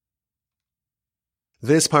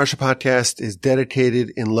This Parsha podcast is dedicated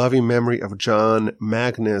in loving memory of John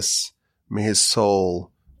Magnus. May his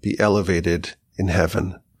soul be elevated in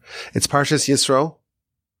heaven. It's Parshas Yisro.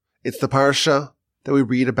 It's the Parsha that we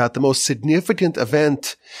read about the most significant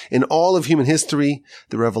event in all of human history,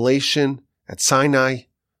 the revelation at Sinai,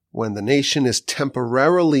 when the nation is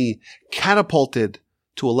temporarily catapulted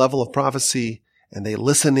to a level of prophecy, and they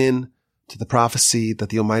listen in to the prophecy that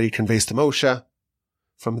the Almighty conveys to Moshe.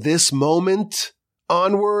 From this moment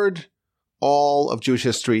onward, all of Jewish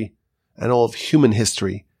history and all of human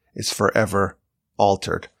history is forever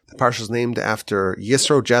altered. The parsha is named after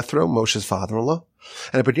Yisro, Jethro, Moshe's father-in-law,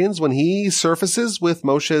 and it begins when he surfaces with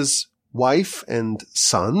Moshe's wife and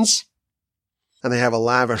sons, and they have a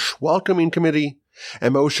lavish welcoming committee,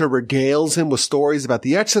 and Moshe regales him with stories about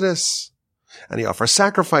the Exodus, and he offers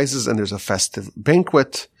sacrifices, and there's a festive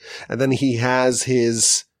banquet, and then he has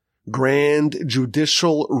his grand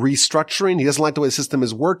judicial restructuring. He doesn't like the way the system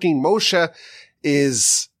is working. Moshe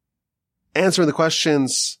is answering the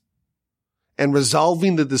questions and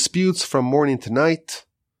resolving the disputes from morning to night.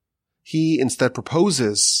 He instead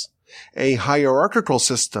proposes a hierarchical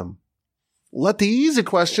system. Let the easy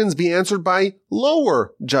questions be answered by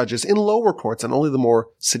lower judges in lower courts, and only the more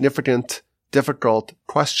significant, difficult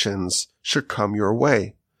questions should come your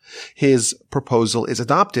way. His proposal is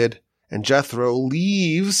adopted, and Jethro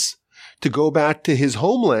leaves to go back to his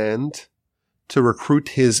homeland to recruit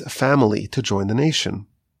his family to join the nation.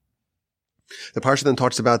 The parsha then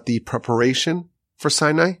talks about the preparation for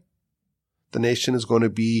Sinai. The nation is going to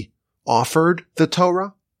be offered the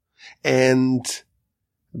Torah, and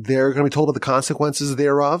they're going to be told about the consequences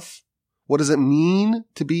thereof. What does it mean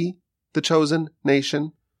to be the chosen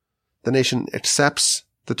nation? The nation accepts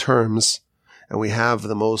the terms, and we have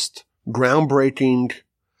the most groundbreaking,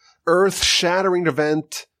 earth-shattering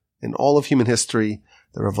event in all of human history,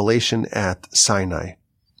 the revelation at Sinai,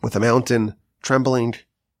 with the mountain trembling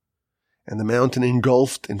and the mountain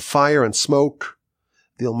engulfed in fire and smoke.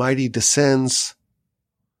 The Almighty descends,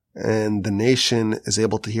 and the nation is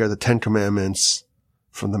able to hear the 10 Commandments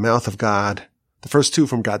from the mouth of God, the first 2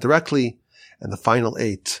 from God directly, and the final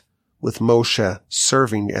 8 with Moshe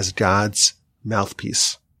serving as God's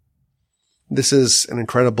mouthpiece. This is an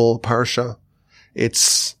incredible parsha.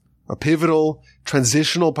 It's a pivotal,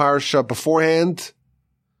 transitional parsha. Beforehand,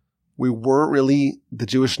 we weren't really the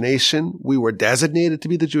Jewish nation. We were designated to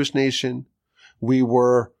be the Jewish nation. We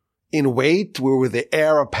were in wait. We were the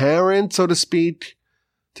heir apparent, so to speak,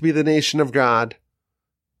 to be the nation of God.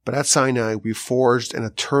 But at Sinai, we forged an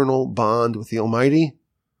eternal bond with the Almighty,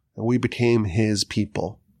 and we became His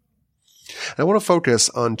people. And I want to focus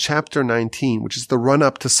on chapter 19, which is the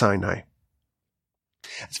run-up to Sinai.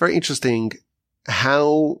 It's very interesting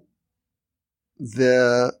how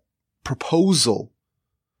the proposal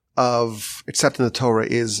of accepting the Torah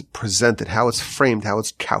is presented, how it's framed, how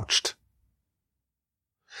it's couched.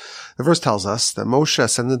 The verse tells us that Moshe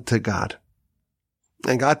ascended to God,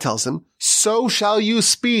 and God tells him, "So shall you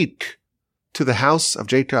speak to the house of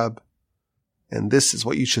Jacob, and this is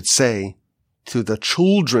what you should say to the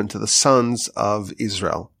children, to the sons of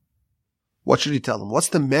Israel." What should you tell them? What's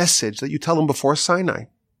the message that you tell them before Sinai?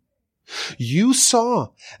 You saw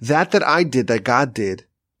that I did, that God did,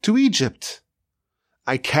 to Egypt.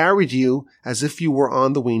 I carried you as if you were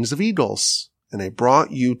on the wings of eagles, and I brought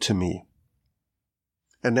you to me.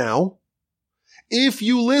 And now, if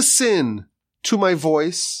you listen to my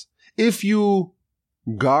voice, if you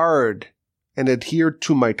guard and adhere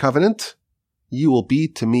to my covenant, you will be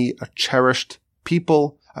to me a cherished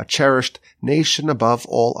people, a cherished nation above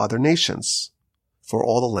all other nations, for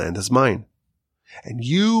all the land is mine. And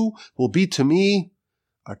you will be to me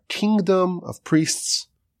a kingdom of priests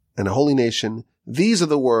and a holy nation. These are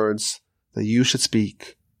the words that you should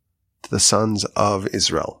speak to the sons of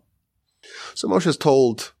Israel. So Moshe is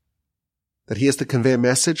told that he has to convey a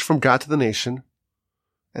message from God to the nation.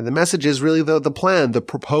 And the message is really the plan, the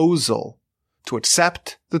proposal to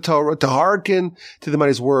accept the Torah, to hearken to the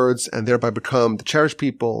Almighty's words, and thereby become the cherished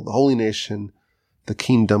people, the holy nation, the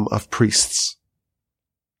kingdom of priests.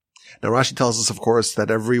 Now Rashi tells us, of course, that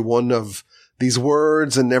every one of these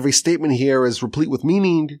words and every statement here is replete with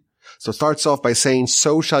meaning. So it starts off by saying,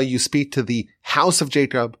 "So shall you speak to the house of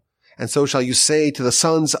Jacob, and so shall you say to the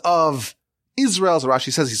sons of Israel." So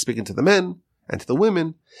Rashi says he's speaking to the men and to the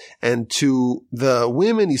women, and to the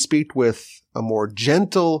women he speaks with a more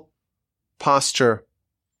gentle posture,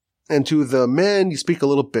 and to the men you speak a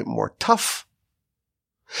little bit more tough.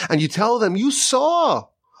 And you tell them, "You saw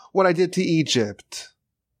what I did to Egypt."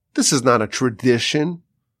 This is not a tradition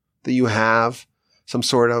that you have, some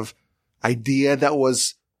sort of idea that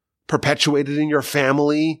was perpetuated in your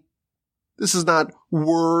family. This is not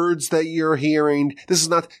words that you're hearing. This is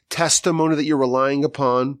not testimony that you're relying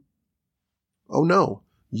upon. Oh no,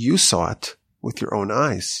 you saw it with your own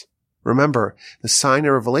eyes. Remember, the sign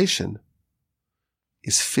of revelation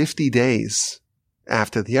is 50 days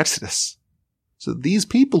after the Exodus. So these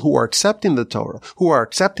people who are accepting the Torah, who are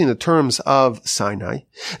accepting the terms of Sinai,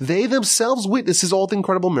 they themselves witnesses all the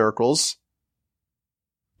incredible miracles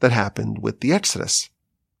that happened with the Exodus.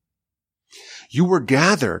 You were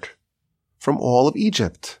gathered from all of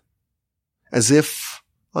Egypt, as if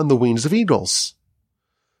on the wings of eagles.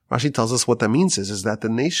 Rashi tells us what that means is that the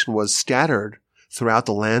nation was scattered throughout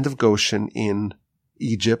the land of Goshen in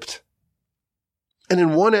Egypt. And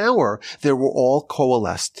in 1 hour, they were all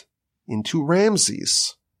coalesced into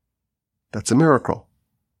Ramses. That's a miracle.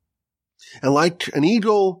 And like an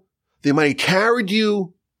eagle, the Almighty carried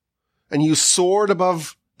you, and you soared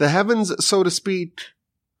above the heavens, so to speak.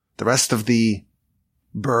 The rest of the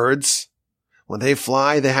birds, when they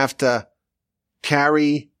fly, they have to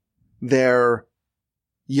carry their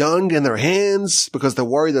young in their hands because they're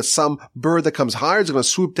worried that some bird that comes higher is going to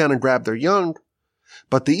swoop down and grab their young.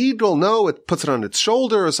 But the eagle, no, it puts it on its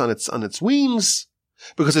shoulders, on its wings,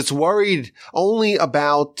 because it's worried only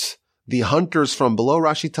about the hunters from below,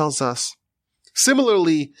 Rashi tells us.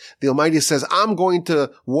 Similarly, the Almighty says, I'm going to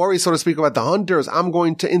worry, so to speak, about the hunters. I'm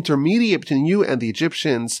going to intermediate between you and the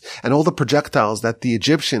Egyptians, and all the projectiles that the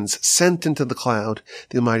Egyptians sent into the cloud,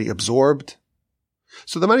 the Almighty absorbed.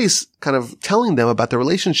 So the Almighty is kind of telling them about the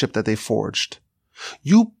relationship that they forged.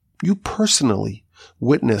 You personally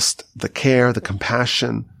witnessed the care, the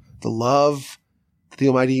compassion, the love that the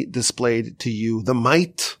Almighty displayed to you, the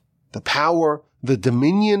might, the power, the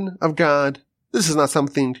dominion of God. This is not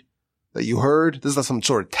something that you heard. This is not some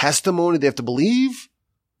sort of testimony they have to believe.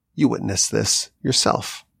 You witnessed this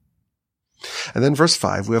yourself. And then verse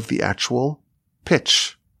 5, we have the actual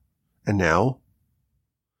pitch. And now,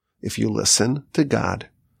 if you listen to God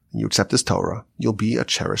and you accept His Torah, you'll be a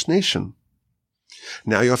cherished nation.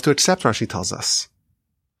 Now you have to accept, Rashi tells us.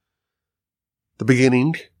 The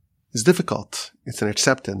beginning is difficult. It's an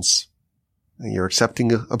acceptance. And you're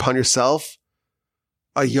accepting upon yourself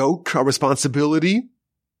a yoke, a responsibility.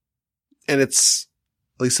 And it's,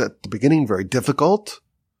 at least at the beginning, very difficult.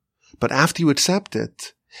 But after you accept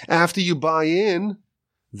it, after you buy in,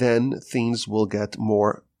 then things will get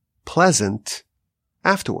more pleasant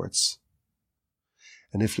afterwards.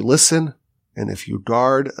 And if you listen, and if you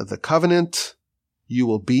guard the covenant, you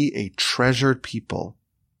will be a treasured people.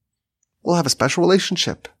 We'll have a special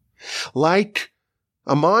relationship. Like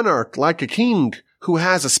a monarch, like a king who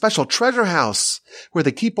has a special treasure house where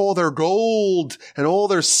they keep all their gold and all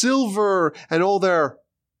their silver and all their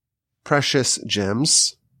precious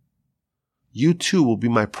gems. You too will be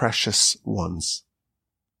my precious ones.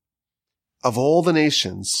 Of all the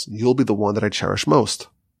nations, you'll be the one that I cherish most.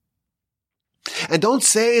 And don't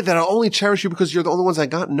say that I only cherish you because you're the only ones I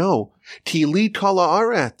got. No. Ki li kol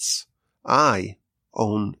haaretz. I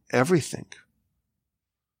own everything.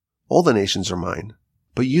 All the nations are mine,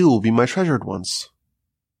 but you will be my treasured ones.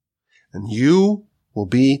 And you will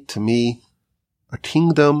be to me a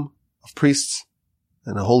kingdom of priests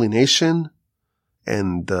and a holy nation.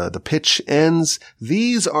 And the pitch ends.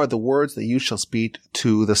 These are the words that you shall speak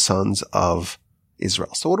to the sons of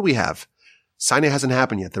Israel. So what do we have? Sinai hasn't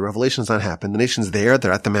happened yet. The revelation has not happened. The nation's there.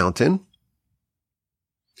 They're at the mountain.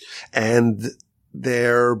 And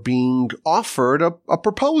they're being offered a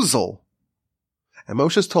proposal. And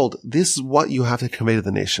Moshe is told, this is what you have to convey to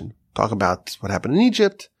the nation. Talk about what happened in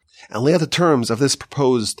Egypt and lay out the terms of this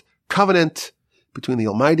proposed covenant between the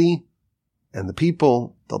Almighty and the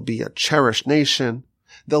people. There'll be a cherished nation.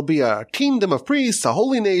 There'll be a kingdom of priests, a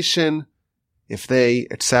holy nation, if they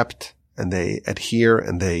accept and they adhere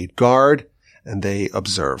and they guard and they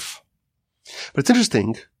observe. But it's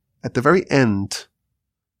interesting, at the very end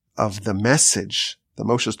of the message that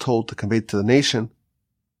Moshe is told to convey to the nation,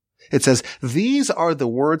 it says, these are the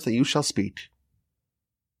words that you shall speak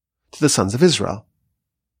to the sons of Israel.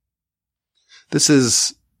 This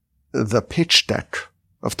is the pitch deck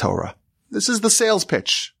of Torah. This is the sales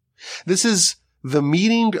pitch. This is the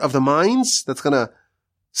meeting of the minds that's going to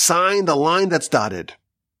sign the line that's dotted.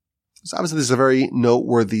 So obviously this is a very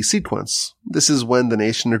noteworthy sequence. This is when the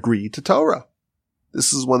nation agreed to Torah.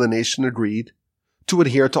 This is when the nation agreed to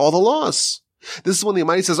adhere to all the laws. This is when the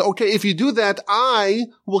Almighty says, okay, if you do that, I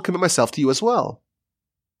will commit myself to you as well.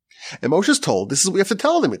 And Moshe is told, this is what we have to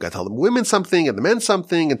tell them. We've got to tell them women something and the men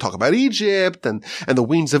something and talk about Egypt and the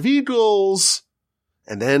wings of eagles.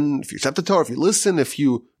 And then if you accept the Torah, if you listen, if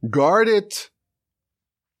you guard it,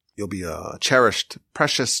 you'll be a cherished,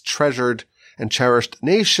 precious, treasured, and cherished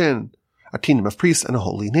nation, a kingdom of priests and a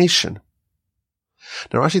holy nation.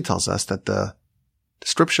 Now Rashi tells us that the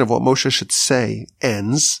description of what Moshe should say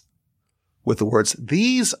ends with the words,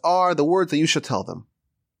 these are the words that you should tell them.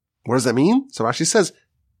 What does that mean? So Rashi says,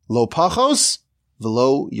 lo pachos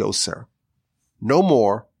v'lo yoser. No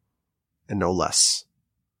more and no less.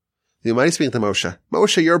 The Almighty speaking to Moshe,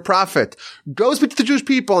 Moshe, you're a prophet. Go speak to the Jewish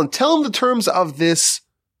people and tell them the terms of this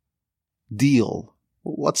deal.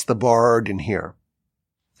 What's the bargain here?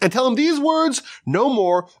 And tell them these words, no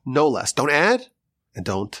more, no less. Don't add and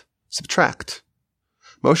don't subtract.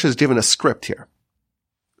 Moshe is given a script here.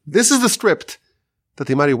 This is the script that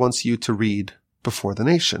the Almighty wants you to read before the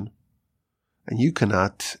nation. And you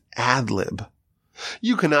cannot ad-lib.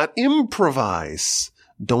 You cannot improvise.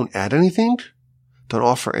 Don't add anything. Don't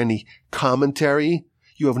offer any commentary.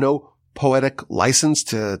 You have no poetic license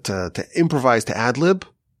to improvise, to ad-lib,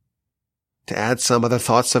 to add some other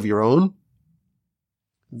thoughts of your own.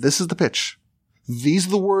 This is the pitch. These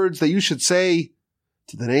are the words that you should say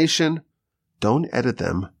to the nation. Don't edit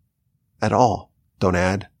them at all. Don't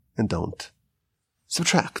add and don't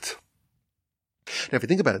subtract. Now, if you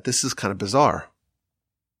think about it, this is kind of bizarre.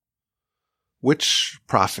 Which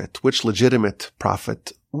prophet, which legitimate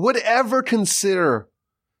prophet would ever consider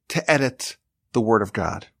to edit the word of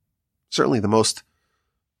God? Certainly the most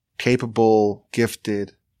capable,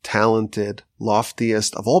 gifted, talented,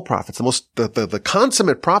 loftiest of all prophets, the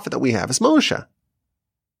consummate prophet that we have is Moshe.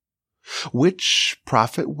 Which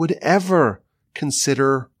prophet would ever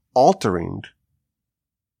consider altering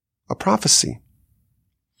a prophecy?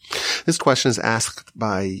 This question is asked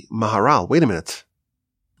by Maharal. Wait a minute.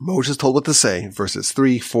 Moshe is told what to say, verses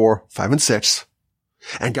 3, 4, 5, and 6.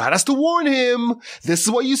 And God has to warn him. This is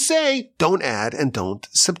what you say. Don't add and don't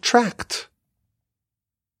subtract.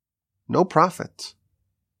 No prophet,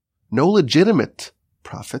 no legitimate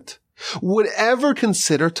prophet would ever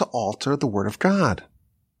consider to alter the word of God.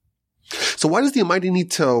 So why does the Almighty need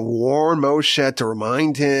to warn Moshe, to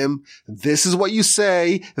remind him, this is what you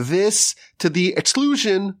say, this to the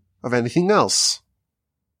exclusion of anything else?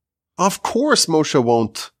 Of course Moshe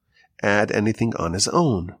won't add anything on his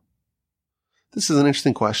own. This is an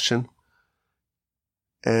interesting question.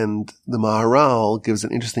 And the Maharal gives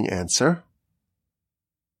an interesting answer.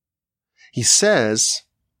 He says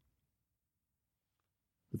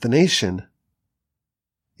that the nation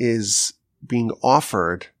is being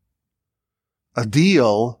offered a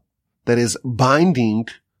deal that is binding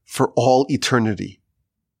for all eternity.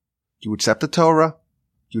 You accept the Torah,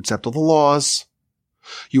 you accept all the laws,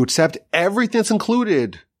 you accept everything that's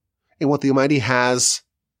included in what the Almighty has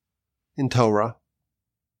in Torah,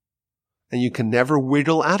 and you can never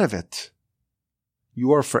wiggle out of it.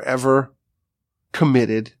 You are forever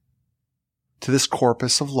committed to this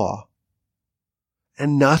corpus of law,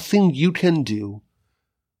 and nothing you can do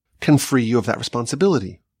can free you of that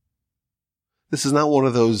responsibility. This is not one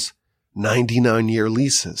of those 99-year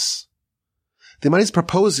leases. The Almighty is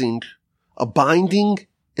proposing a binding,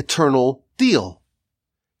 eternal deal.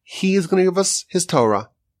 He is going to give us His Torah,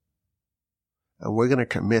 and we're going to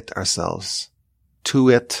commit ourselves to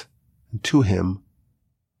it and to Him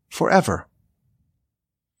forever.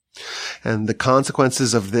 And the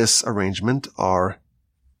consequences of this arrangement are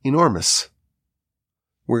enormous.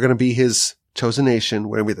 We're going to be His chosen nation.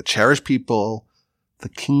 We're going to be the cherished people, the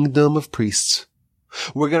kingdom of priests.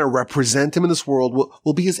 We're going to represent Him in this world.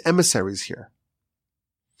 We'll be His emissaries here.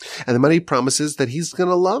 And the Almighty promises that He's going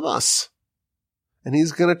to love us, and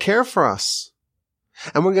He's going to care for us,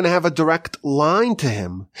 and we're going to have a direct line to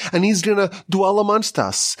Him, and He's going to dwell amongst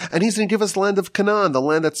us, and He's going to give us the land of Canaan, the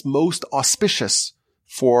land that's most auspicious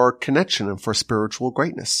for connection and for spiritual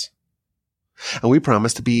greatness. And we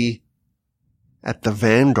promise to be at the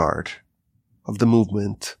vanguard of the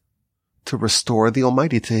movement to restore the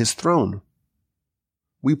Almighty to His throne.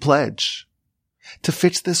 We pledge to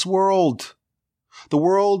fix this world. The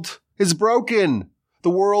world is broken.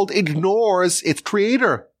 The world ignores its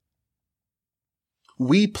Creator.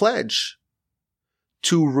 We pledge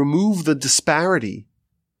to remove the disparity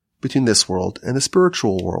between this world and the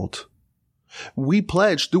spiritual world. We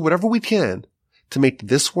pledge to do whatever we can to make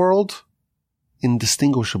this world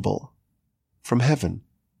indistinguishable from heaven.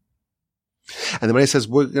 And the Almighty says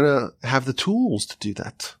we're going to have the tools to do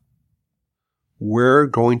that. We're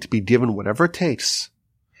going to be given whatever it takes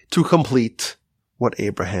to complete what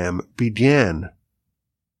Abraham began.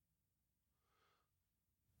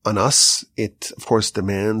 On us, it, of course,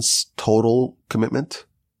 demands total commitment.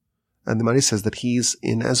 And the Almighty says that He's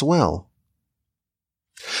in as well.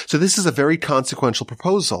 So this is a very consequential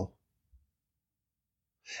proposal.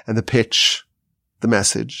 And the pitch, the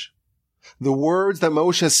message, the words that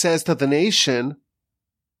Moshe says to the nation,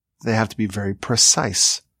 they have to be very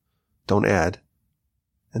precise. Don't add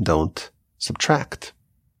and don't subtract.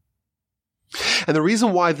 And the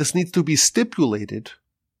reason why this needs to be stipulated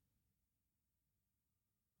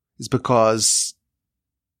is because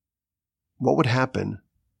what would happen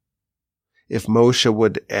if Moshe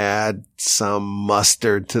would add some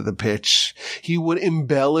mustard to the pitch? He would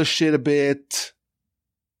embellish it a bit.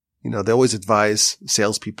 They always advise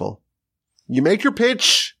salespeople, you make your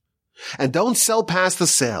pitch and don't sell past the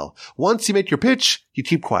sale. Once you make your pitch, you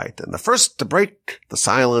keep quiet. And the first to break the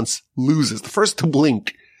silence loses. The first to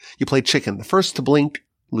blink, you play chicken. The first to blink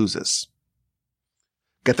loses.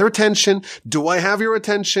 Get their attention. Do I have your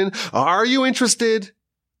attention? Are you interested?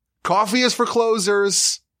 Coffee is for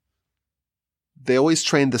closers. They always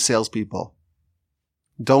train the salespeople.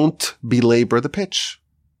 Don't belabor the pitch.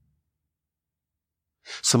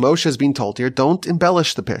 So Moshe is being told here, don't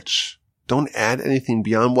embellish the pitch. Don't add anything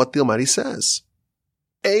beyond what the Almighty says.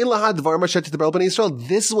 This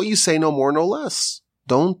is what you say, no more, no less.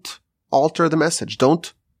 Don't alter the message.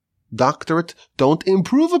 Don't doctor it. Don't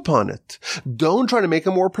improve upon it. Don't try to make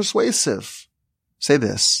it more persuasive. Say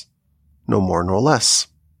this, no more, no less.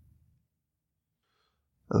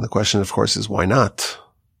 And the question, of course, is why not?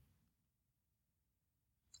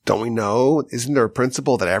 Don't we know? Isn't there a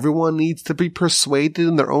principle that everyone needs to be persuaded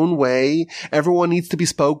in their own way? Everyone needs to be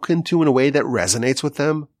spoken to in a way that resonates with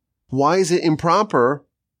them? Why is it improper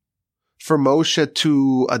for Moshe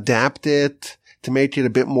to adapt it, to make it a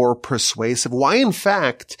bit more persuasive? Why, in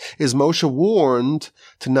fact, is Moshe warned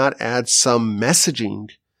to not add some messaging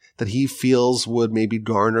that he feels would maybe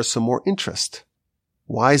garner some more interest?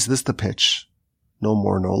 Why is this the pitch? No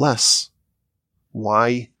more, no less.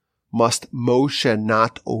 Why must Moshe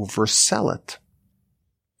not oversell it?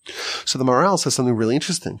 So the Maharal says something really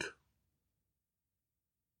interesting.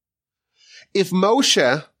 If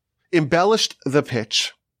Moshe embellished the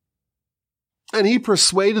pitch and he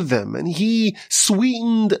persuaded them and he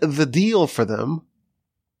sweetened the deal for them,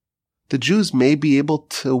 the Jews may be able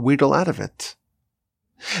to wiggle out of it.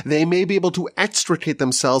 They may be able to extricate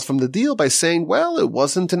themselves from the deal by saying, well, it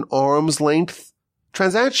wasn't an arm's length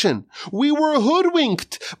transaction. We were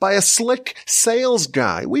hoodwinked by a slick sales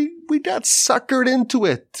guy. We got suckered into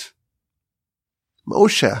it.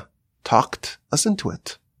 Moshe talked us into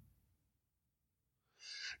it.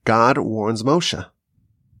 God warns Moshe,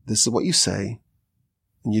 this is what you say,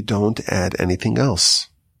 and you don't add anything else.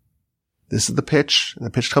 This is the pitch, and the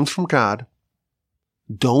pitch comes from God.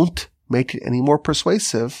 Don't make it any more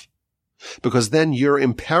persuasive, because then you're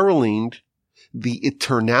imperiling the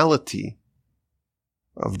eternality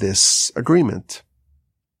of this agreement.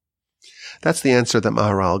 That's the answer that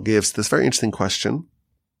Maharal gives to this very interesting question.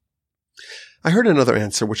 I heard another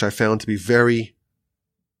answer which I found to be very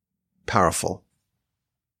powerful.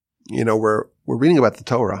 We're reading about the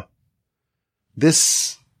Torah.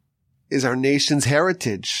 This is our nation's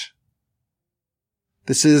heritage.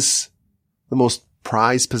 This is the most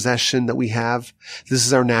prized possession that we have. This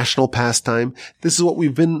is our national pastime. This is what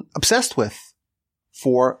we've been obsessed with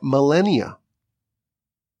for millennia.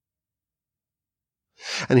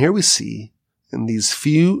 And here we see, in these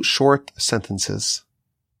few short sentences,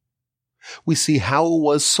 we see how it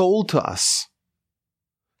was sold to us,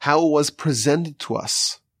 how it was presented to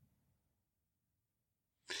us.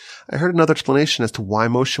 I heard another explanation as to why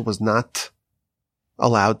Moshe was not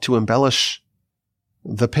allowed to embellish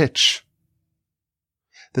the pitch.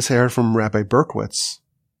 This I heard from Rabbi Berkowitz.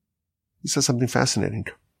 He says something fascinating.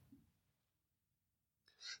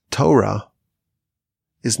 Torah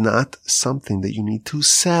is not something that you need to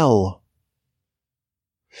sell.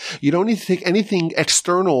 You don't need to take anything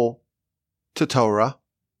external to Torah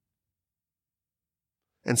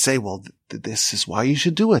and say, well, this is why you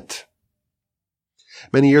should do it.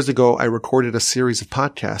 Many years ago, I recorded a series of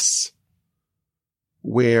podcasts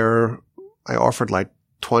where I offered like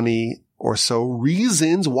 20 or so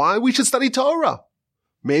reasons why we should study Torah.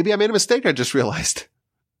 Maybe I made a mistake, I just realized.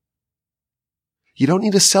 You don't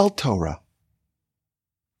need to sell Torah.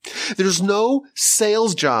 There's no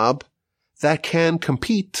sales job that can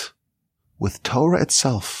compete with Torah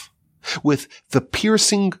itself, with the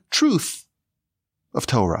piercing truth of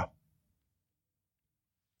Torah.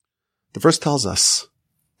 The verse tells us,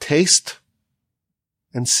 taste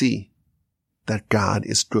and see that God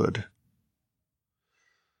is good.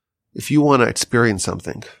 If you want to experience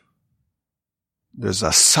something, there's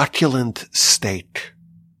a succulent steak.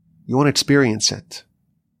 You want to experience it.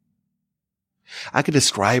 I could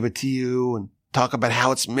describe it to you and talk about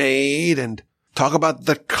how it's made and talk about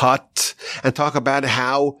the cut and talk about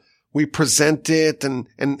how we present it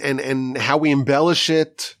and how we embellish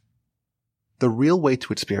it. The real way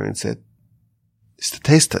to experience it is to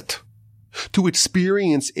taste it. to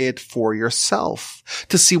experience it for yourself,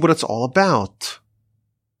 to see what it's all about.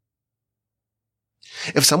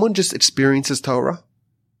 If someone just experiences Torah,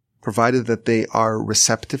 provided that they are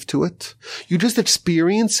receptive to it, you just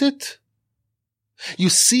experience it. You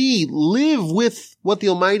see, live with what the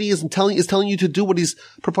Almighty is telling you to do, what He's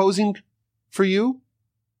proposing for you.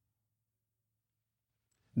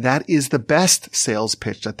 That is the best sales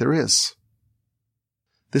pitch that there is.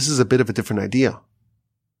 This is a bit of a different idea.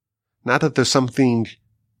 Not that there's something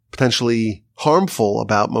potentially harmful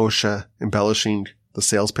about Moshe embellishing the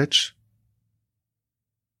sales pitch,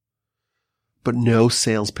 but no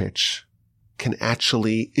sales pitch can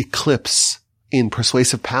actually eclipse in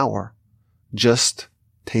persuasive power just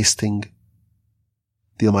tasting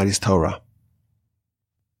the Almighty's Torah.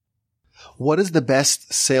 What is the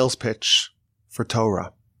best sales pitch for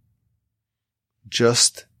Torah?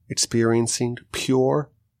 Just experiencing pure,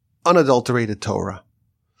 unadulterated Torah.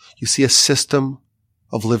 You see a system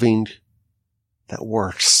of living that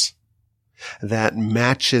works, that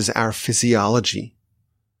matches our physiology,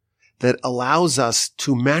 that allows us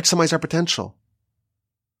to maximize our potential.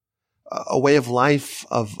 A way of life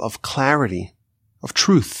of clarity, of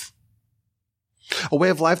truth. A way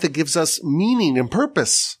of life that gives us meaning and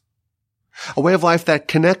purpose. A way of life that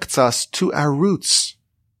connects us to our roots.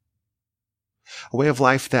 A way of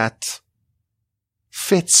life that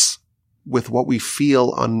fits with what we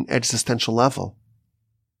feel on an existential level.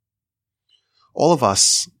 All of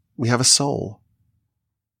us, we have a soul.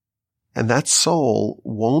 And that soul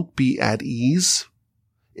won't be at ease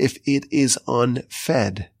if it is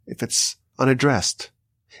unfed, if it's unaddressed,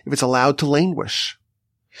 if it's allowed to languish.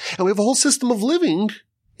 And we have a whole system of living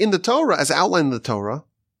in the Torah, as outlined in the Torah,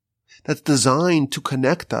 that's designed to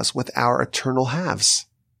connect us with our eternal halves.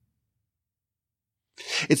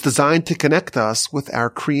 It's designed to connect us with our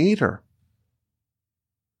Creator.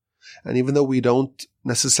 And even though we don't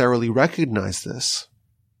necessarily recognize this,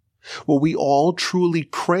 what we all truly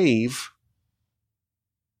crave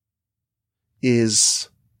is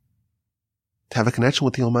to have a connection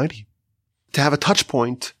with the Almighty, to have a touch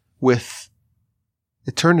point with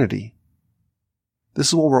eternity. This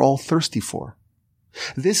is what we're all thirsty for.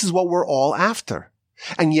 This is what we're all after.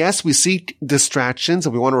 And yes, we seek distractions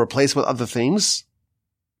and we want to replace with other things.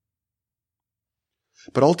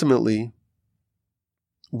 But ultimately,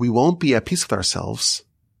 we won't be at peace with ourselves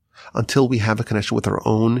until we have a connection with our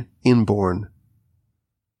own inborn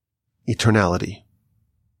eternality.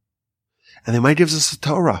 And the Almighty gives us a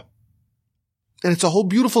Torah. And it's a whole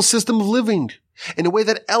beautiful system of living in a way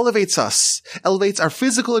that elevates us, elevates our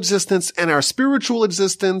physical existence and our spiritual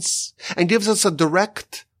existence, and gives us a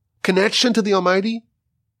direct connection to the Almighty.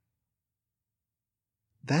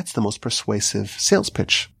 That's the most persuasive sales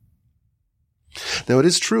pitch. Now, it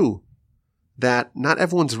is true that not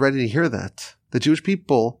everyone's ready to hear that. The Jewish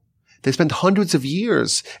people, they spent hundreds of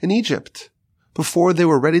years in Egypt before they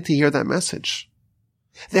were ready to hear that message.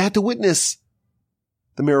 They had to witness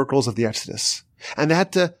the miracles of the Exodus. And they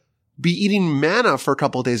had to be eating manna for a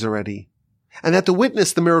couple of days already. And they had to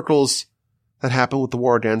witness the miracles that happened with the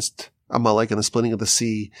war against Amalek and the splitting of the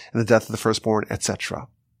sea and the death of the firstborn, etc.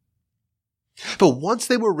 But once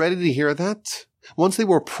they were ready to hear that, once they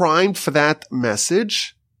were primed for that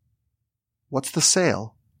message, what's the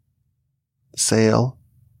sale? The sale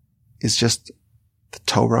is just the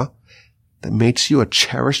Torah that makes you a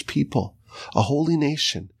cherished people, a holy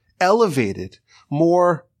nation, elevated,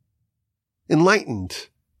 more enlightened,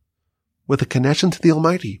 with a connection to the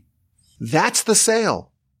Almighty. That's the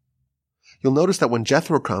sale. You'll notice that when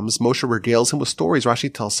Jethro comes, Moshe regales him with stories.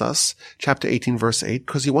 Rashi tells us, chapter 18, verse 8,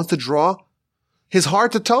 because he wants to draw his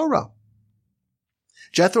heart to Torah.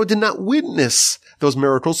 Jethro did not witness those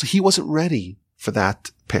miracles, so he wasn't ready for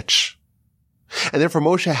that pitch. And therefore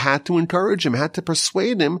Moshe had to encourage him, had to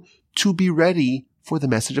persuade him to be ready for the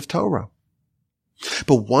message of Torah.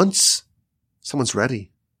 But once someone's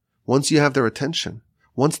ready, once you have their attention,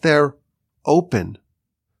 once they're open,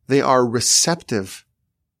 they are receptive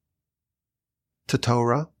to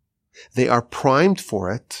Torah, they are primed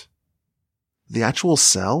for it, the actual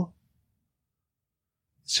sell,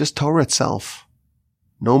 it's just Torah itself.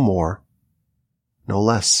 No more, no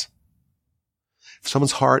less. If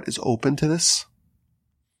someone's heart is open to this,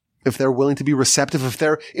 if they're willing to be receptive, if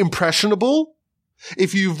they're impressionable,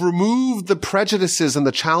 if you've removed the prejudices and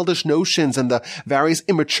the childish notions and the various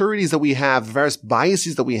immaturities that we have, the various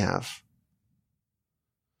biases that we have,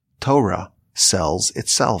 Torah sells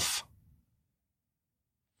itself.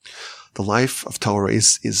 The life of Torah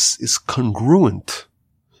is congruent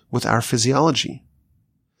with our physiology.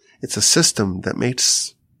 It's a system that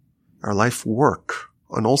makes our life work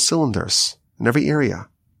on all cylinders in every area.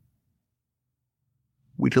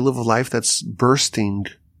 we to live a life that's bursting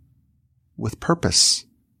with purpose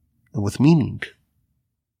and with meaning.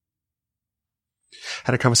 I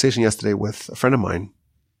had a conversation yesterday with a friend of mine,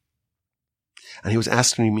 and he was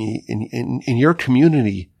asking me, in your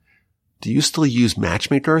community, do you still use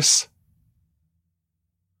matchmakers?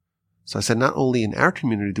 So I said, not only in our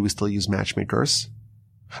community do we still use matchmakers,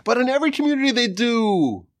 but in every community they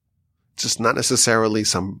do. Just not necessarily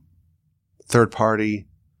some third party,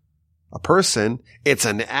 a person. It's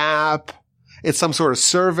an app. It's some sort of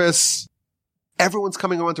service. Everyone's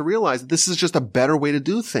coming around to realize that this is just a better way to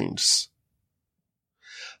do things.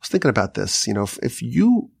 I was thinking about this. If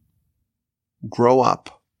you grow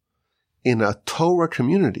up in a Torah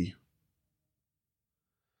community,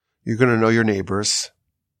 you're going to know your neighbors.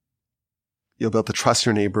 You'll be able to trust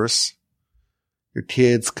your neighbors. Your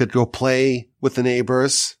kids could go play with the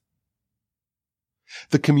neighbors.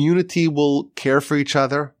 The community will care for each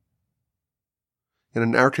other. And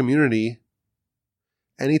in our community,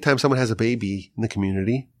 anytime someone has a baby in the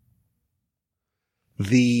community,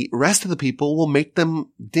 the rest of the people will make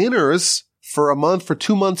them dinners for a month, for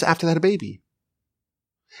 2 months after they had a baby.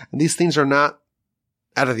 And these things are not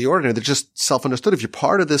out of the ordinary. They're just self-understood. If you're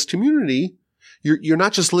part of this community, you're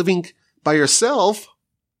not just living by yourself.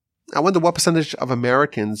 I wonder what percentage of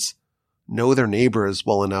Americans know their neighbors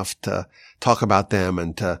well enough to talk about them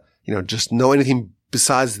and to, just know anything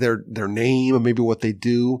besides their name or maybe what they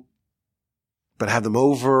do, but have them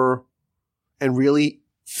over and really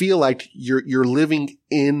feel like you're living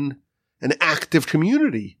in an active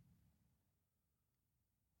community.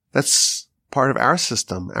 That's part of our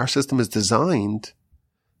system. Our system is designed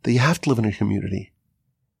that you have to live in a community.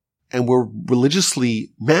 And we're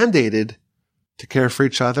religiously mandated to care for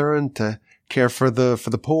each other and to care for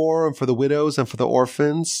the poor and for the widows and for the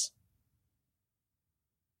orphans.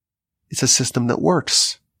 It's a system that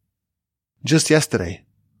works. Just yesterday,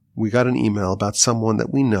 we got an email about someone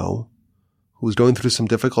that we know who was going through some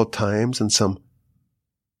difficult times and some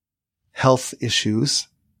health issues.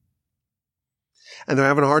 And they're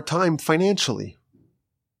having a hard time financially.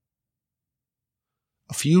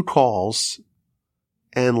 A few calls,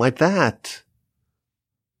 and like that,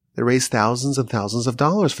 they raised thousands and thousands of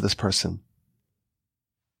dollars for this person.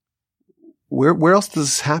 Where else does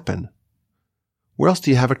this happen? Where else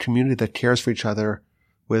do you have a community that cares for each other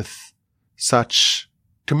with such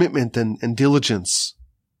commitment and diligence?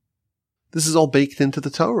 This is all baked into the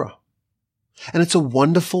Torah. And it's a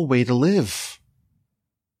wonderful way to live.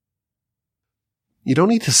 You don't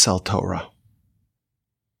need to sell Torah.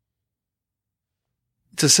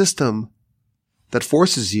 It's a system that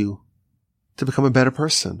forces you to become a better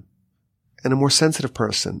person and a more sensitive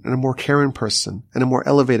person and a more caring person and a more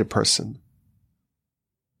elevated person.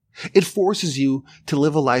 It forces you to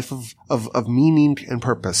live a life of meaning and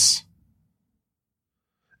purpose.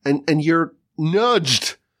 And you're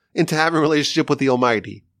nudged into having a relationship with the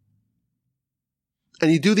Almighty.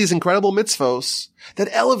 And you do these incredible mitzvos that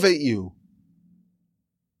elevate you.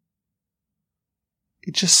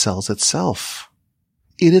 It just sells itself.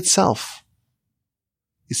 In itself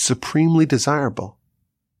is supremely desirable.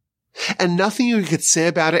 And nothing you could say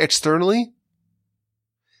about it externally,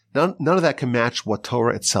 none of that can match what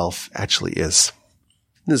Torah itself actually is.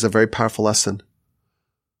 This is a very powerful lesson.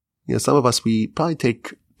 Some of us, we probably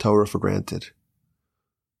take Torah for granted.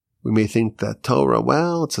 We may think that Torah,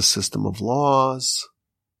 it's a system of laws.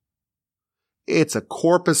 It's a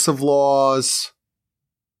corpus of laws.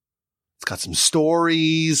 It's got some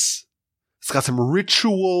stories. It's got some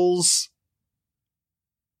rituals.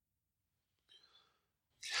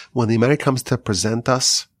 When the Almighty comes to present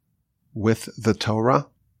us with the Torah,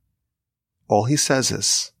 all he says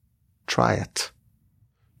is, try it.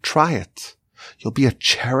 Try it. You'll be a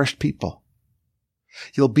cherished people.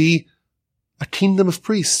 You'll be a kingdom of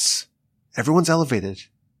priests. Everyone's elevated.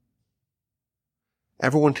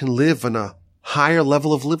 Everyone can live on a higher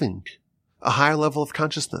level of living, a higher level of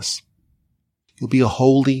consciousness. You'll be a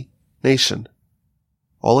holy nation.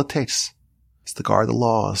 All it takes is to guard the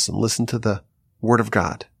laws and listen to the word of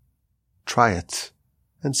God. Try it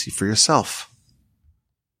and see for yourself.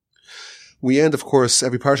 We end, of course,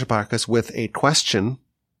 every Parsha podcast with a question.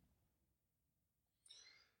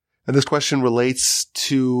 And this question relates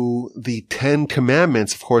to the 10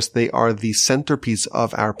 Commandments. Of course, they are the centerpiece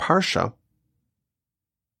of our Parsha.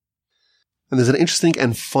 And there's an interesting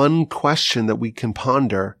and fun question that we can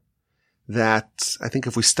ponder that I think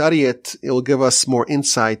if we study it, it will give us more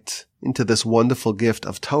insight into this wonderful gift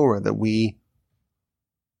of Torah that we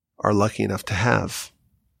are lucky enough to have.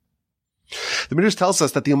 The Midrash tells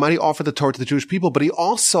us that the Almighty offered the Torah to the Jewish people, but he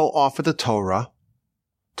also offered the Torah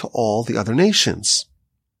to all the other nations.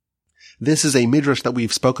 This is a midrash that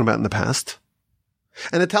we've spoken about in the past.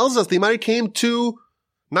 And it tells us the Almighty came to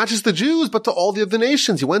not just the Jews, but to all the other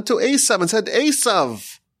nations. He went to Esav and said,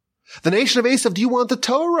 Esav, the nation of Esav, do you want the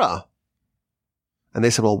Torah? And they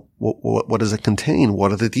said, well, what does it contain?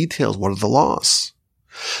 What are the details? What are the laws?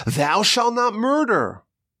 Thou shalt not murder.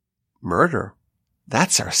 Murder.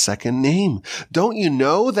 That's our second name. Don't you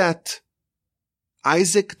know that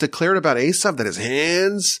Isaac declared about Esav that his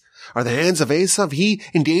hands are the hands of Esav? He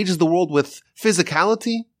engages the world with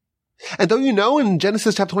physicality. And don't you know in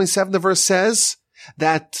Genesis chapter 27, the verse says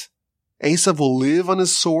that Esav will live on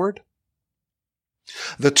his sword?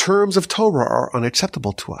 The terms of Torah are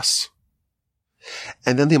unacceptable to us.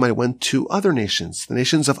 And then they might have went to other nations, the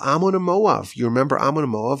nations of Ammon and Moab. You remember Ammon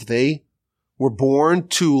and Moab, they were born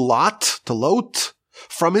to Lot,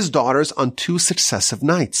 from his daughters on 2 successive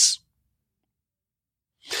nights.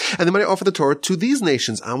 And they might have offered the Torah to these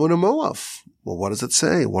nations, Ammon and Moab. Well, what does it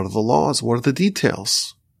say? What are the laws? What are the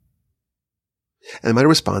details? And they might have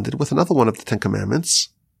responded with another one of the 10 Commandments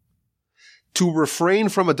to refrain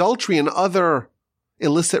from adultery and other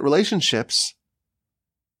illicit relationships.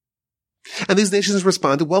 And these nations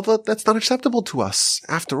responded, well, that's not acceptable to us.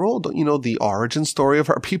 After all, don't you know the origin story of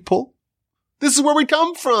our people? This is where we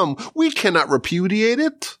come from. We cannot repudiate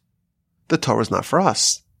it. The Torah is not for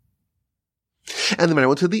us. And then I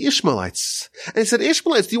went to the Ishmaelites. And he said,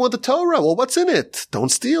 Ishmaelites, do you want the Torah? Well, what's in it?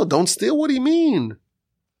 Don't steal. Don't steal. What do you mean?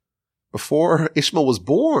 Before Ishmael was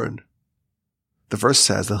born, the verse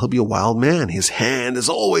says that he'll be a wild man. His hand is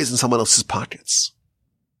always in someone else's pockets.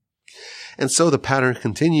 And so the pattern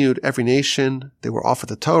continued. Every nation, they were offered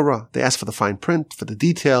the Torah. They asked for the fine print, for the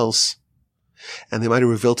details. And they might have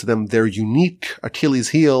revealed to them their unique Achilles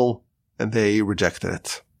heel, and they rejected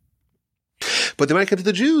it. But they might have come to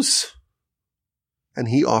the Jews. And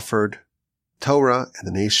he offered Torah, and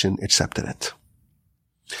the nation accepted it.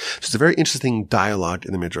 So it's a very interesting dialogue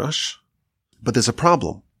in the Midrash. But there's a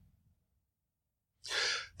problem.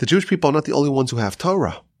 The Jewish people are not the only ones who have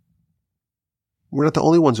Torah. We're not the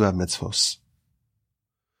only ones who have mitzvos.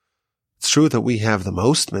 It's true that we have the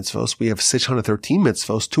most mitzvos. We have 613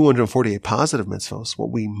 mitzvos, 248 positive mitzvos,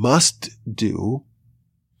 what we must do,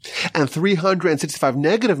 and 365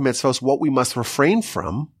 negative mitzvos, what we must refrain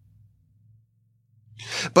from.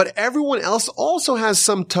 But everyone else also has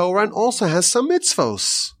some Torah and also has some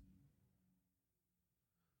mitzvos.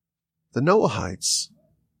 The Noahites,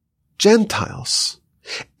 Gentiles,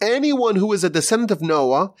 anyone who is a descendant of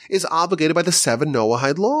Noah is obligated by the 7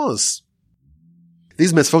 Noahide laws.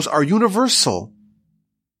 These mitzvos are universal.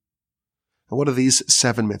 And what are these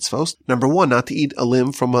 7 mitzvos? Number 1, not to eat a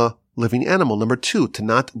limb from a living animal. Number 2, to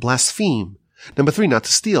not blaspheme. Number 3, not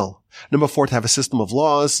to steal. Number 4, to have a system of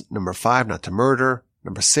laws. Number 5, not to murder.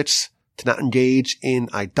 Number 6, to not engage in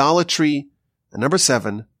idolatry. And number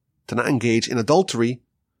 7, to not engage in adultery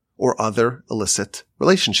or other illicit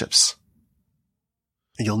relationships.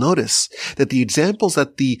 And you'll notice that the examples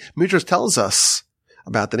that the Midrash tells us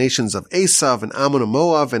about the nations of Esav and Ammon and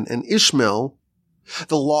Moab and Ishmael,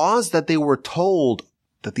 the laws that they were told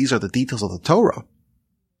that these are the details of the Torah,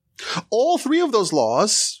 all 3 of those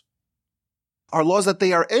laws are laws that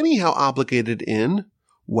they are anyhow obligated in,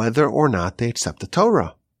 whether or not they accept the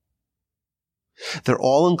Torah. They're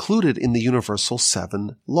all included in the universal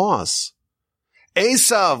 7 laws.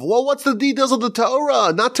 Esav, well, what's the details of the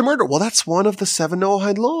Torah? Not to murder. Well, that's one of the 7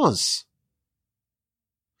 Noahide laws.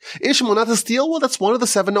 Ishmael, not to steal. Well, that's one of the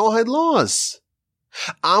 7 Noahide laws.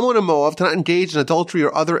 Ammon and Moab, to not engage in adultery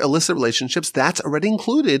or other illicit relationships. That's already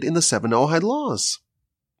included in the 7 Noahide laws.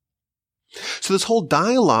 So this whole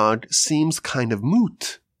dialogue seems kind of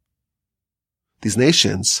moot. These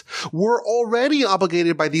nations were already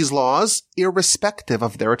obligated by these laws, irrespective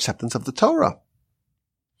of their acceptance of the Torah.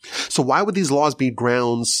 So why would these laws be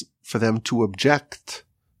grounds for them to object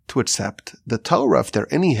to accept the Torah if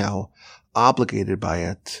they're anyhow obligated by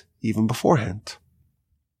it even beforehand?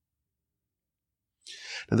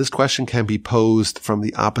 Now this question can be posed from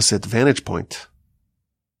the opposite vantage point.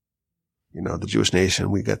 You know, the Jewish nation,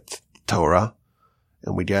 we get Torah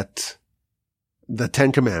and we get the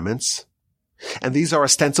 10 Commandments, and these are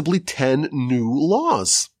ostensibly 10 new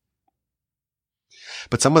laws.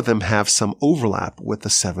 But some of them have some overlap with the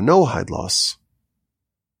 7 Noahide laws.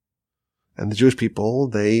 And the Jewish people,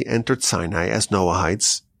 they entered Sinai as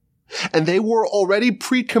Noahides, and they were already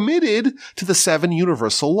pre-committed to the 7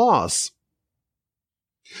 universal laws.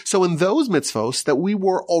 So in those mitzvos that we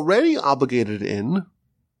were already obligated in,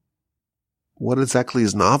 what exactly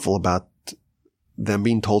is novel about them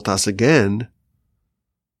being told to us again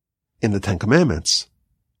in the 10 Commandments?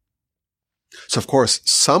 So of course,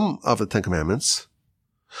 some of the 10 Commandments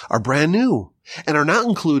are brand new and are not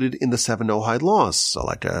included in the 7 Noahide laws. So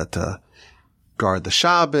like to guard the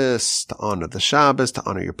Shabbos, to honor the Shabbos, to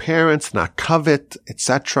honor your parents, not covet,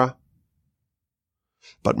 etc.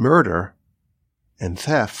 But murder and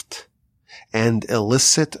theft and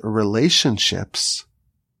illicit relationships,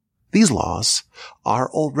 these laws are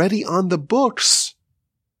already on the books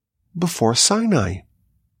before Sinai.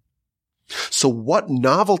 So what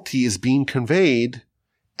novelty is being conveyed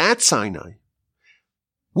at Sinai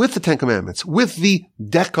with the Ten Commandments, with the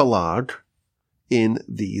Decalogue in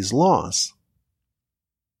these laws?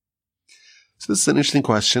 So this is an interesting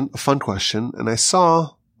question, a fun question, and I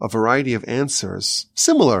saw a variety of answers,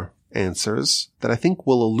 similar answers, that I think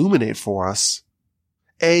will illuminate for us,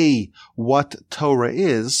 A, what Torah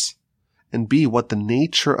is, and B, what the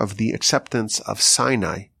nature of the acceptance of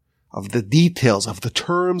Sinai, of the details, of the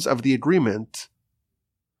terms of the agreement,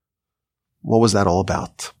 what was that all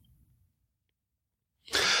about?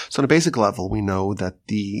 So on a basic level, we know that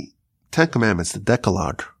the Ten Commandments, the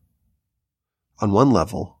Decalogue, on one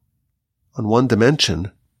level, on one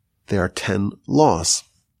dimension, there are 10 laws.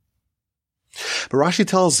 But Rashi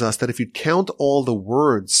tells us that if you count all the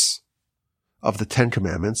words of the Ten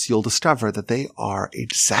Commandments, you'll discover that they are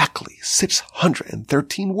exactly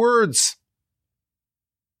 613 words.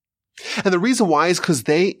 And the reason why is because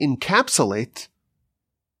they encapsulate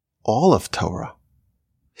all of Torah.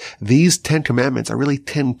 These 10 commandments are really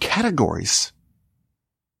 10 categories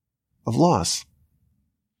of laws.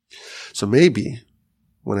 So maybe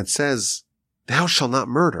when it says, thou shalt not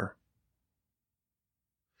murder,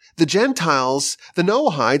 the Gentiles, the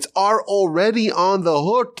Noahides, are already on the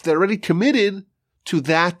hook. They're already committed to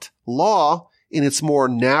that law in its more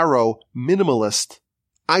narrow, minimalist,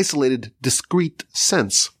 isolated, discrete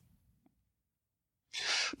sense.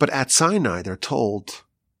 But at Sinai, they're told,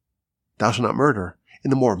 thou shalt not murder, in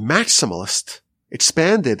the more maximalist,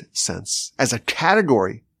 expanded sense, as a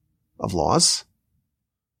category of laws.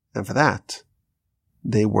 And for that,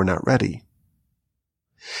 they were not ready.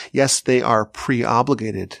 Yes, they are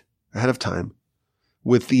pre-obligated ahead of time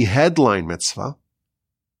with the headline mitzvah,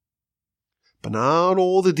 but not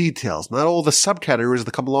all the details, not all the subcategories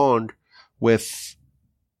that come along with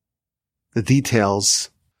the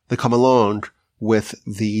details that come along with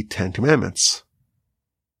the Ten Commandments.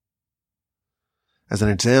 As an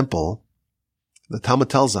example, the Talmud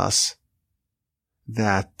tells us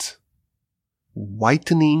that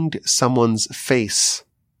whitening someone's face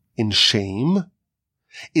in shame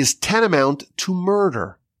is tantamount to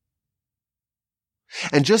murder.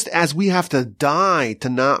 And just as we have to die to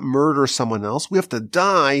not murder someone else, we have to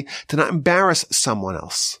die to not embarrass someone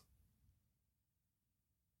else.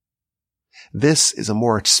 This is a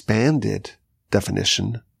more expanded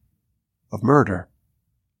definition of murder.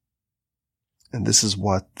 And this is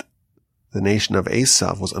what the nation of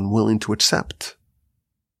Esav was unwilling to accept.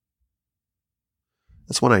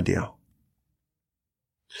 That's one idea.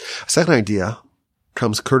 A second idea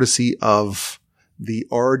comes courtesy of the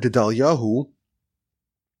Or Gedaliahu.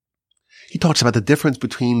 He talks about the difference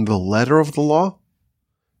between the letter of the law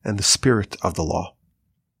and the spirit of the law.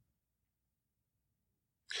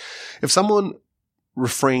 If someone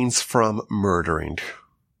refrains from murdering,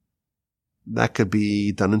 that could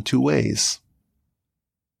be done in two ways.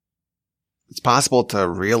 It's possible to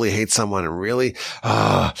really hate someone and really,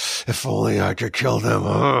 if only I could kill them,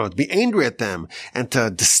 to be angry at them and to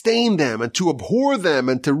disdain them and to abhor them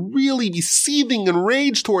and to really be seething in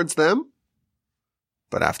rage towards them.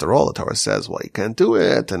 But after all, the Torah says, well, you can't do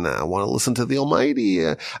it, and I want to listen to the Almighty.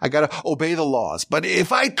 I got to obey the laws. But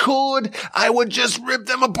if I could, I would just rip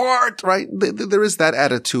them apart, right? There is that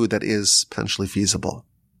attitude that is potentially feasible.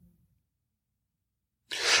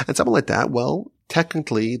 And someone like that, well,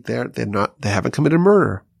 technically, they haven't committed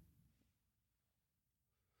murder.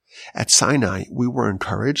 At Sinai, we were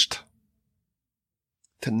encouraged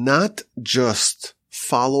to not just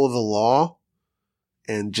follow the law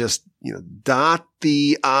and just, dot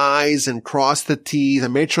the I's and cross the T's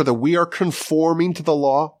and make sure that we are conforming to the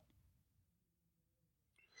law.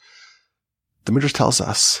 The Midrash tells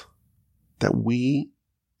us that we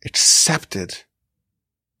accepted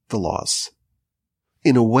the laws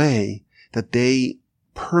in a way that they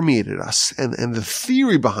permeated us, and the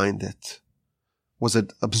theory behind it was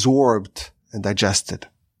absorbed and digested.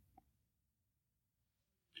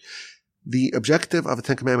 The objective of the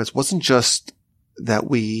Ten Commandments wasn't just that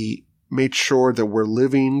we made sure that we're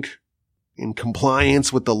living in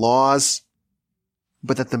compliance with the laws,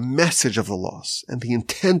 but that the message of the laws and the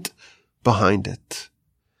intent behind it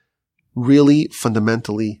really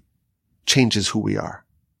fundamentally changes who we are.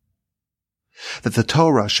 That the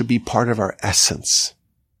Torah should be part of our essence.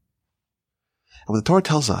 when the Torah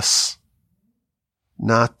tells us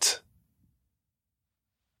not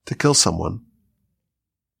to kill someone,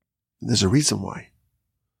 there's a reason why.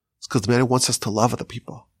 It's because the man wants us to love other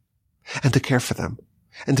people and to care for them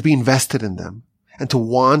and to be invested in them and to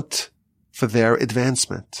want for their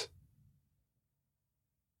advancement.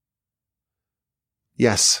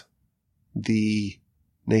 Yes, the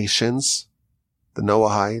nations, the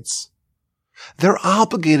Noahites, they're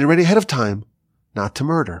obligated already ahead of time not to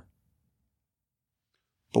murder.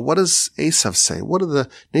 But what does Esav say? What does the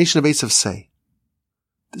nation of Esav say?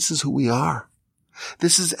 This is who we are.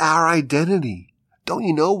 This is our identity. Don't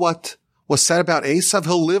you know what was said about Esav?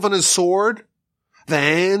 He'll live on his sword. The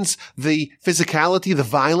hands, the physicality, the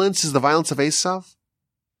violence is the violence of Esav.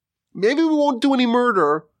 Maybe we won't do any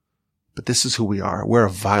murder, but this is who we are. We're a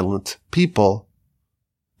violent people.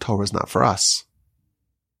 Torah is not for us.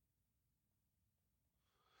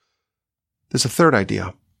 There's a third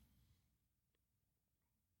idea.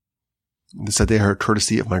 This idea I heard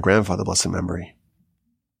courtesy of my grandfather, blessed memory.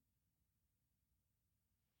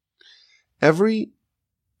 Every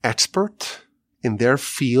expert in their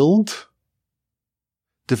field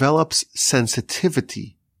develops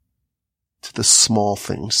sensitivity to the small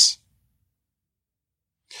things.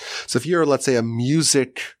 So if you're, let's say, a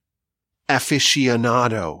music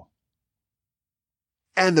aficionado,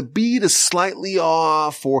 and the beat is slightly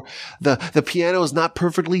off, or the piano is not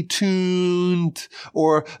perfectly tuned,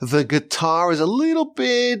 or the guitar is a little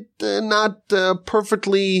bit not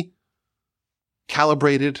perfectly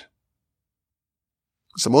calibrated.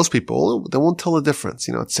 So most people, they won't tell the difference.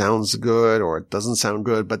 You know, it sounds good or it doesn't sound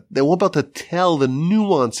good, but they won't be able to tell the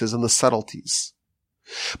nuances and the subtleties.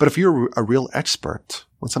 But if you're a real expert,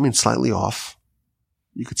 when something's slightly off,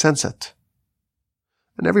 you could sense it.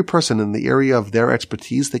 And every person in the area of their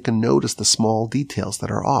expertise, they can notice the small details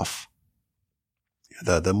that are off.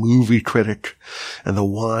 The movie critic and the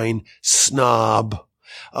wine snob.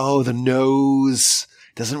 Oh, the nose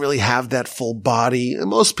doesn't really have that full body. And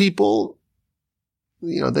most people,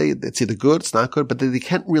 you know, it's either good, it's not good, but they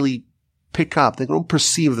can't really pick up. They don't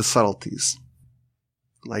perceive the subtleties.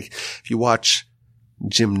 Like if you watch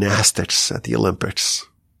gymnastics at the Olympics,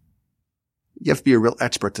 you have to be a real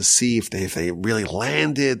expert to see if they really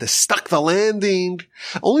landed, they stuck the landing.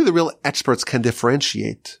 Only the real experts can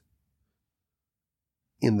differentiate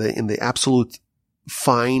in the absolute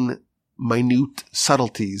fine, minute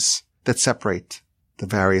subtleties that separate the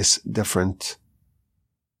various different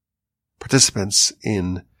participants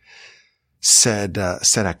in said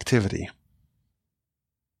activity.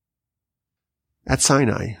 At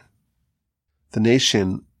Sinai, the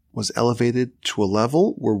nation was elevated to a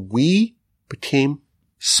level where we became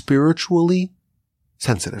spiritually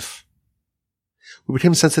sensitive. We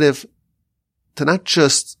became sensitive to not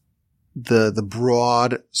just the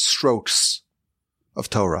broad strokes of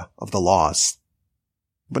Torah, of the laws,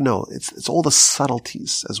 but no, it's all the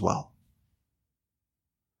subtleties as well.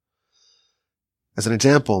 As an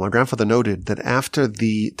example, my grandfather noted that after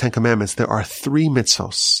the Ten Commandments, there are 3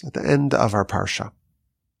 mitzvos at the end of our parsha.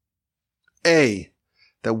 A,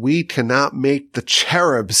 that we cannot make the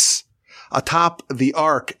cherubs atop the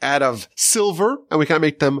ark out of silver, and we cannot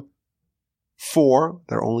make them 4.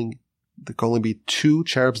 There can only be 2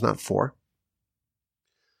 cherubs, not 4.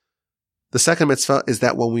 The second mitzvah is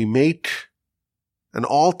that when we make an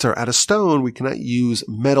altar out of stone, we cannot use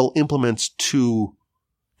metal implements to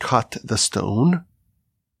cut the stone.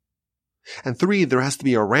 And 3, there has to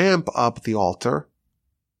be a ramp up the altar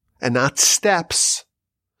and not steps.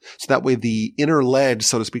 So that way the inner ledge,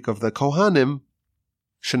 so to speak, of the Kohanim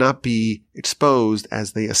should not be exposed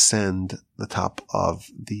as they ascend the top of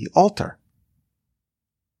the altar.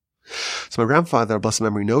 So my grandfather, blessed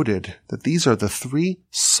memory, noted that these are the 3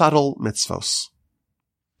 subtle mitzvos.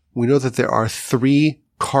 We know that there are 3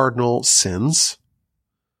 cardinal sins: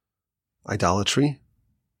 idolatry,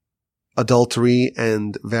 adultery,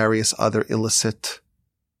 and various other illicit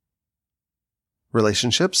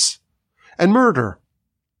relationships, and murder.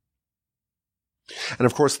 And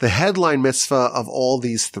of course, the headline mitzvah of all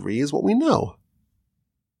these 3 is what we know.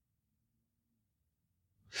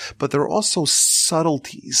 But there are also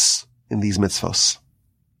subtleties in these mitzvahs.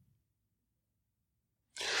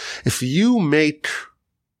 If you make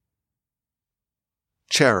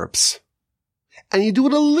cherubs, and you do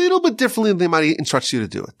it a little bit differently than they might instruct you to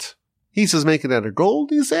do it. He says make it out of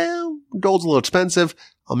gold. You say, gold's a little expensive.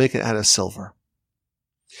 I'll make it out of silver.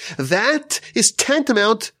 That is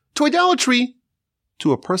tantamount to idolatry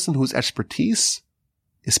to a person whose expertise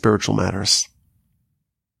is spiritual matters.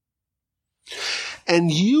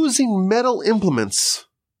 And using metal implements,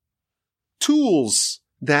 tools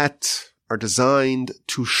that are designed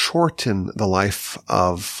to shorten the life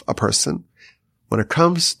of a person. When it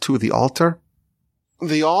comes to the altar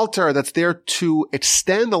that's there to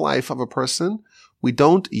extend the life of a person, we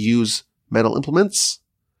don't use metal implements.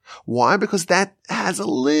 Why? Because that has a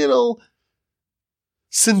little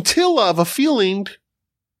scintilla of a feeling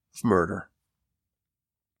of murder.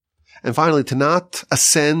 And finally, to not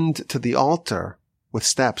ascend to the altar with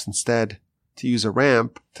steps, instead to use a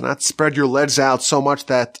ramp, to not spread your legs out so much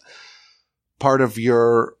that part of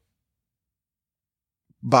your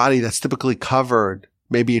body that's typically covered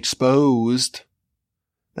may be exposed.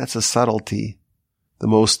 That's a subtlety, the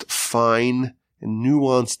most fine and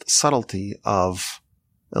nuanced subtlety of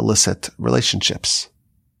illicit relationships.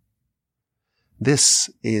 This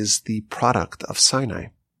is the product of Sinai.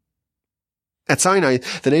 At Sinai,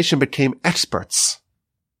 the nation became experts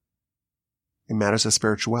in matters of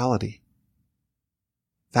spirituality.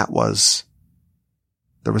 That was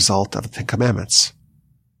the result of the Ten Commandments.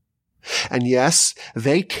 And yes,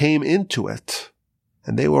 they came into it,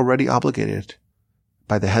 and they were already obligated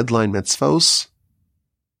by the headline mitzvos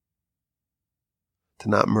to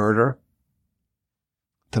not murder,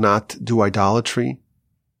 to not do idolatry,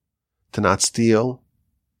 to not steal,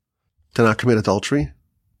 to not commit adultery.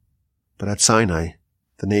 But at Sinai,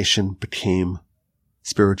 the nation became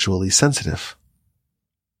spiritually sensitive.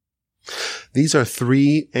 These are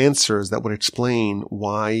three answers that would explain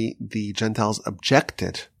why the Gentiles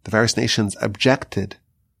objected, the various nations objected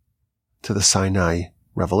to the Sinai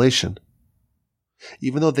revelation.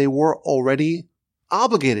 Even though they were already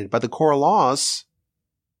obligated by the core laws,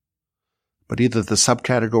 but either the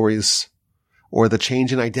subcategories or the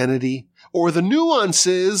change in identity or the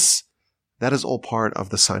nuances, that is all part of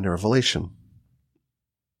the Sinai revelation.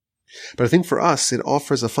 But I think for us, it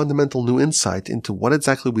offers a fundamental new insight into what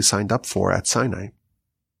exactly we signed up for at Sinai.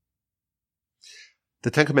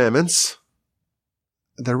 The Ten Commandments,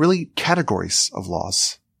 they're really categories of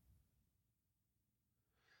laws.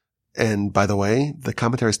 And by the way, the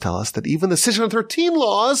commentaries tell us that even the 613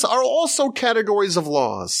 laws are also categories of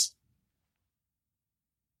laws.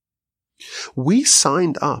 We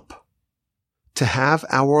signed up to have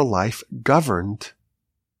our life governed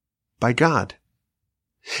by God.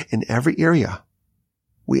 In every area,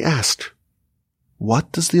 we asked,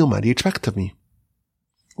 what does the Almighty expect of me?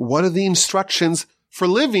 What are the instructions for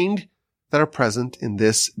living that are present in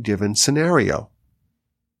this given scenario?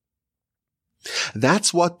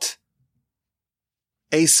 That's what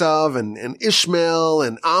Esav and Ishmael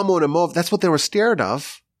and Ammon and Moab, that's what they were scared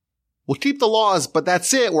of. We'll keep the laws, but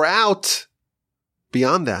that's it. We're out.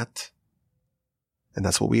 Beyond that. And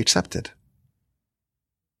that's what we accepted.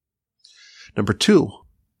 Number two,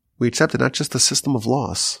 we accepted not just the system of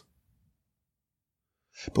laws,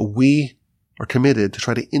 but we are committed to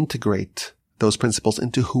try to integrate those principles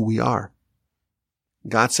into who we are.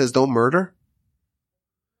 God says don't murder.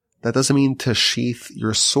 That doesn't mean to sheath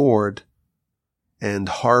your sword and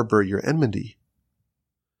harbor your enmity.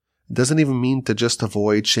 It doesn't even mean to just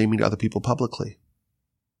avoid shaming other people publicly.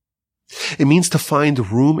 It means to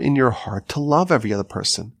find room in your heart to love every other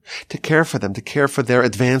person, to care for them, to care for their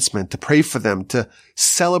advancement, to pray for them, to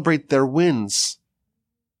celebrate their wins,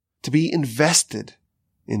 to be invested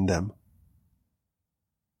in them,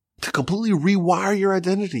 to completely rewire your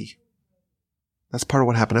identity. That's part of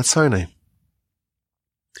what happened at Sinai.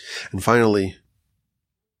 And finally,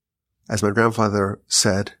 as my grandfather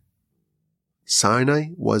said, Sinai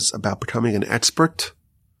was about becoming an expert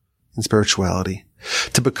in spirituality,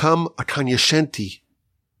 to become a kanyashenti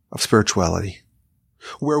of spirituality,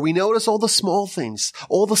 where we notice all the small things,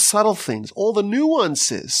 all the subtle things, all the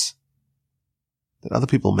nuances that other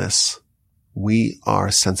people miss. We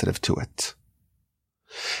are sensitive to it.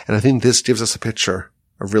 And I think this gives us a picture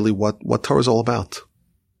of really what Torah is all about.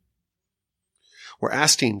 We're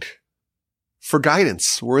asking for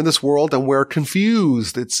guidance. We're in this world and we're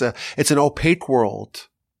confused. It's an opaque world.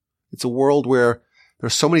 It's a world where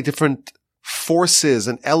there's so many different forces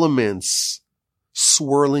and elements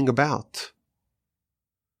swirling about.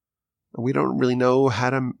 And we don't really know how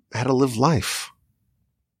to live life.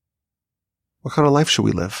 What kind of life should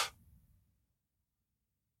we live?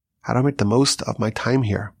 How do I make the most of my time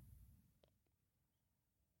here?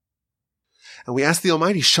 And we ask the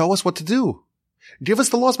Almighty, show us what to do. Give us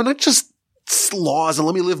the laws, but not just laws and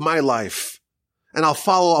let me live my life. And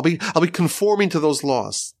I'll be conforming to those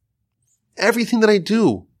laws. Everything that I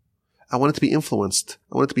do, I want it to be influenced.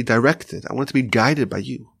 I want it to be directed. I want it to be guided by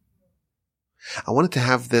you. I want it to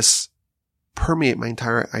have this permeate my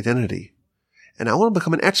entire identity. And I want to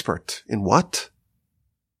become an expert in what?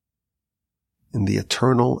 In the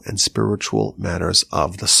eternal and spiritual matters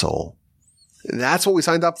of the soul. That's what we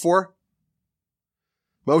signed up for.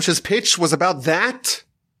 Moshe's pitch was about that.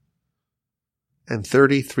 And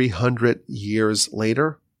 3,300 years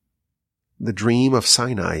later, the dream of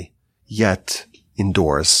Sinai yet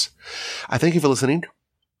endures. I thank you for listening.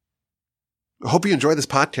 I hope you enjoyed this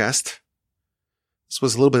podcast. This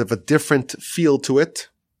was a little bit of a different feel to it,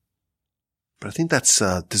 but I think that's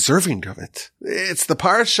deserving of it. It's the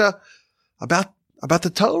parsha about the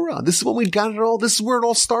Torah. This is when we got it all. This is where it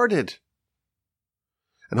all started.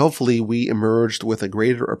 And hopefully we emerged with a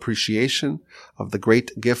greater appreciation of the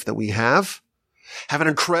great gift that we have. Have an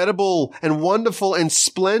incredible and wonderful and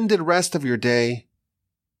splendid rest of your day.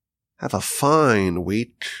 Have a fine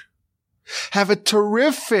week. Have a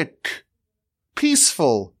terrific,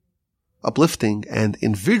 peaceful, uplifting, and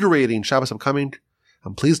invigorating Shabbos upcoming.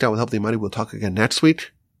 I'm pleased God with help the Almighty. We'll talk again next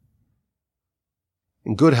week.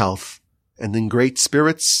 In good health and in great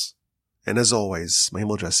spirits. And as always, my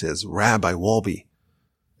email address is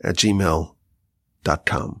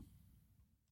rabbiwolbe@gmail.com.